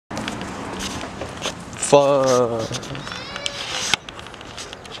Fuck.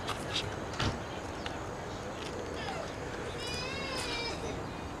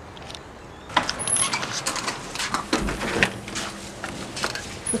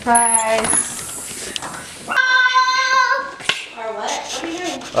 Surprise! Or what? What are you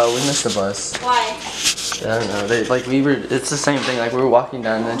doing? Oh, we missed the bus. Why? I don't know. It's the same thing. Like we were walking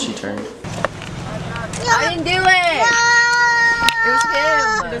down and then she turned. I didn't do it! It was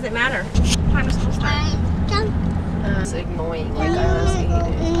him! It doesn't matter. What time is school start? It's annoying. Like, I honestly hate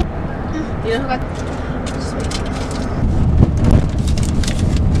it. You know who got... Just wait.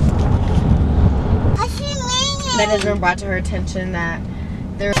 That has been brought to her attention that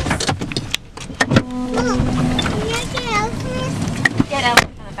there... Get out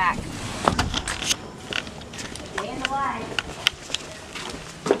from the back.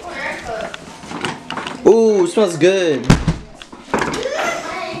 Ooh, it smells good.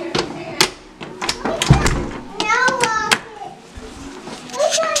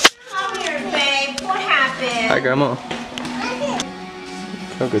 Come here, babe. What happened? Hi, Grandma.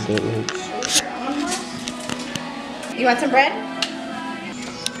 How good that looks. You want some bread?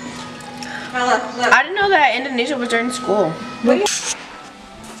 Look. I didn't know that Indonesia was during school.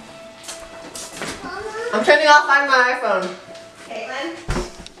 I'm turning off on my iPhone. Caitlin?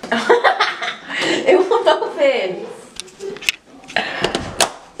 It won't open.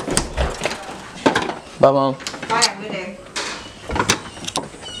 Bye, Mom. Bye, I'm leaving.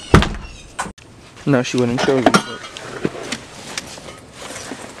 No, she wouldn't show you.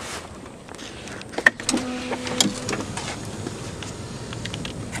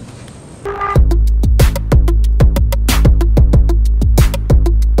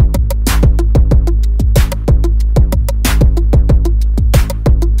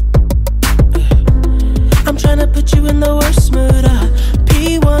 Put you in the worst mood,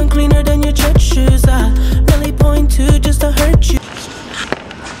 P1 cleaner than your church shoes, really point to just to hurt you.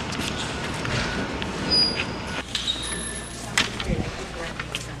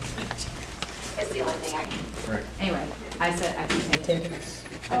 It's the only thing I can. Right. Anyway, I said I can take it.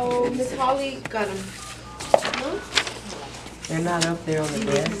 Oh, Miss Holly got them. Huh? They're not up there on the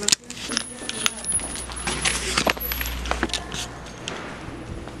desk.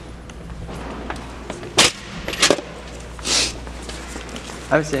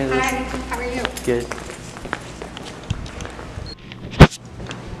 I was saying this. Hi, how are you? Good.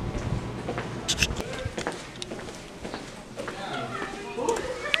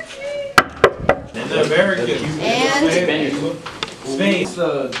 In America, And Spain.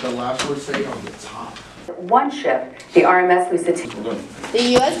 The last word say on the top. One ship, the RMS Lusitania. the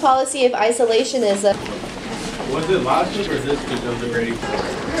U.S. policy of isolation is a... Was it last week or is this because of the Brady?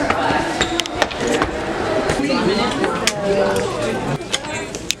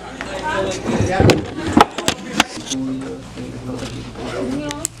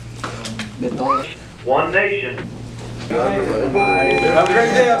 One nation. Have a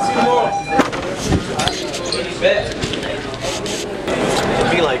great day. I'll see you tomorrow.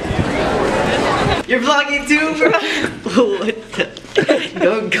 Be like, you're vlogging too, bro? What the?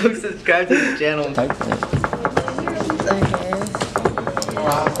 Go subscribe to this channel.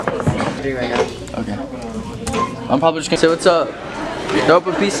 Okay. I'm probably just gonna say what's up. Throw up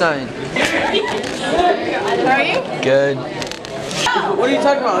a peace sign. How are you? Good. What are you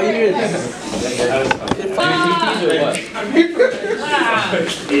talking about? You did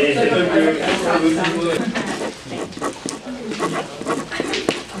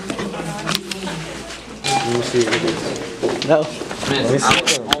No.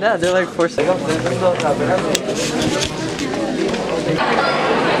 No, they're like 4 seconds.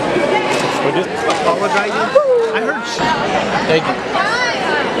 I heard. Thank you.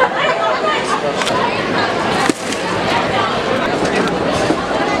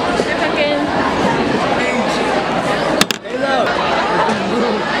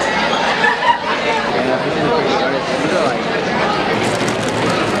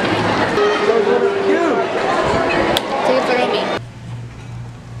 Take a photo of me.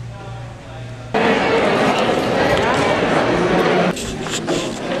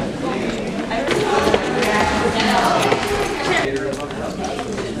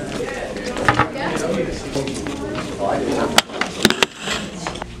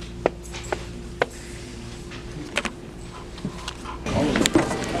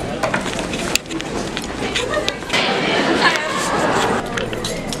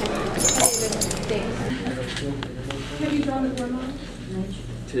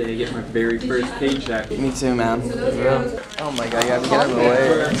 Today I get my very first paycheck. Me too, man. Oh my god, you gotta get out of the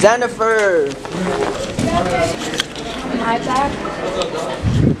way. Jennifer! Hi, Jack.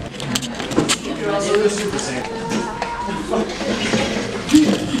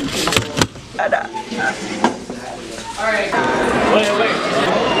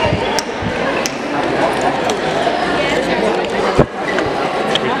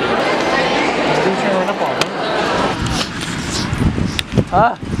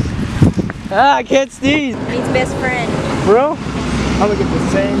 I can't sneeze. Means best friend. Bro, I'm gonna get the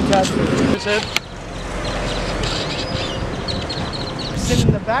same tattoo. Sit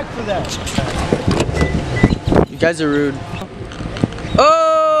in the back for that. You guys are rude.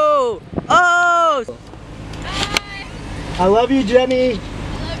 Oh! Oh! I love you, Jenny.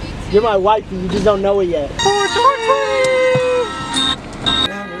 You're my wifey, you just don't know it yet.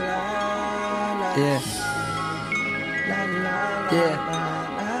 Yeah. Yeah.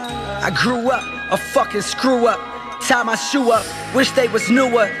 I grew up a fucking screw up. Tie my shoe up, wish they was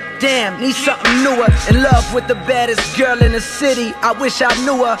newer. Damn, need something newer. In love with the baddest girl in the city. I wish I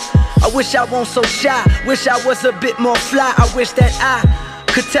knew her. I wish I wasn't so shy. Wish I was a bit more fly. I wish that I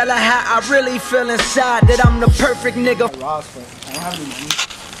could tell her how I really feel inside. That I'm the perfect nigga. I don't have any money.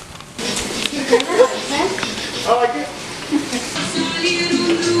 I like it.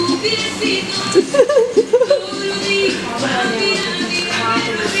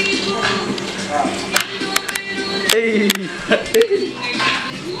 Hey.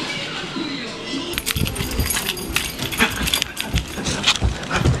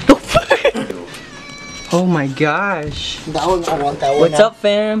 Oh my gosh. That one, I want that one. What's up,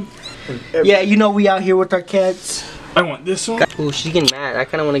 fam? Yeah, you know we out here with our cats. I want this one. Oh, she's getting mad. I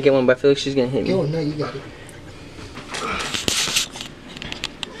kind of want to get one, but I feel like she's gonna hit me. Oh no, you got it.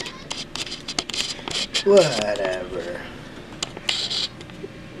 Whatever.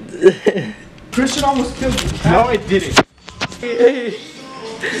 Christian almost killed me. No, I didn't.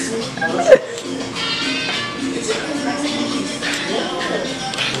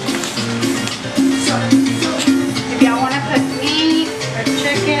 If y'all want to put meat or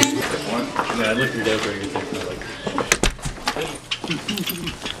chicken. Yeah, I looked it over and it's like.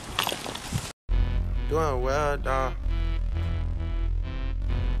 Doing well, dog.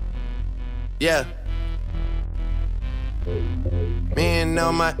 Yeah. Me and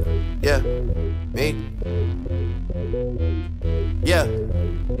all my, yeah, me. Yeah.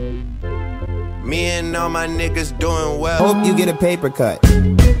 Me and all my niggas doing well. Hope you get a paper cut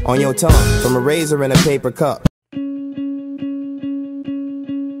on your tongue from a razor and a paper cup.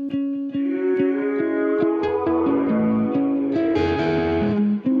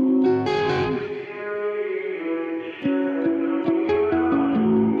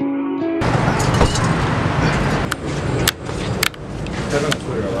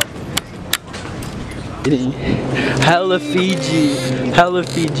 Hella Fiji. Hella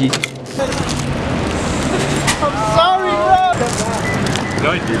Fiji. I'm sorry, bro. No,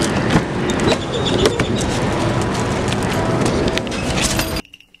 I didn't.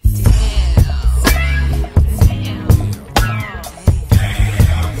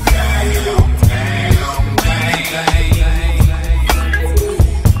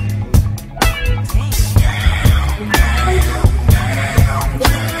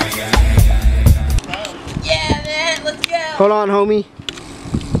 Hold on, homie.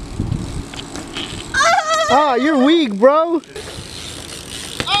 Ah, you're weak, bro.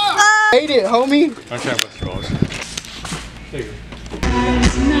 Ate it, homie. I'm trying to bust your balls. There you go.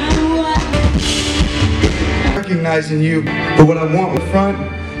 Recognizing you for what I want in front.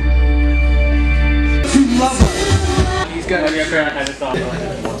 He's got to I just thought.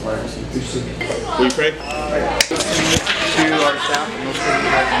 Will you pray? To our staff, and we'll see you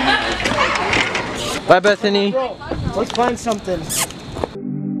guys. Bye, Bethany. Bro, let's find something.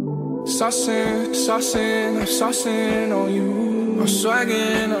 Saucing, saucing, I'm saucing on you. I'm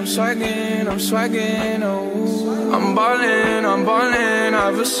swagging, I'm swagging, I'm swagging, oh. I'm ballin', I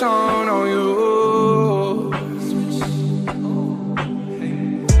have a song on you.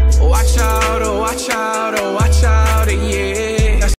 Watch out, oh watch out, oh watch out.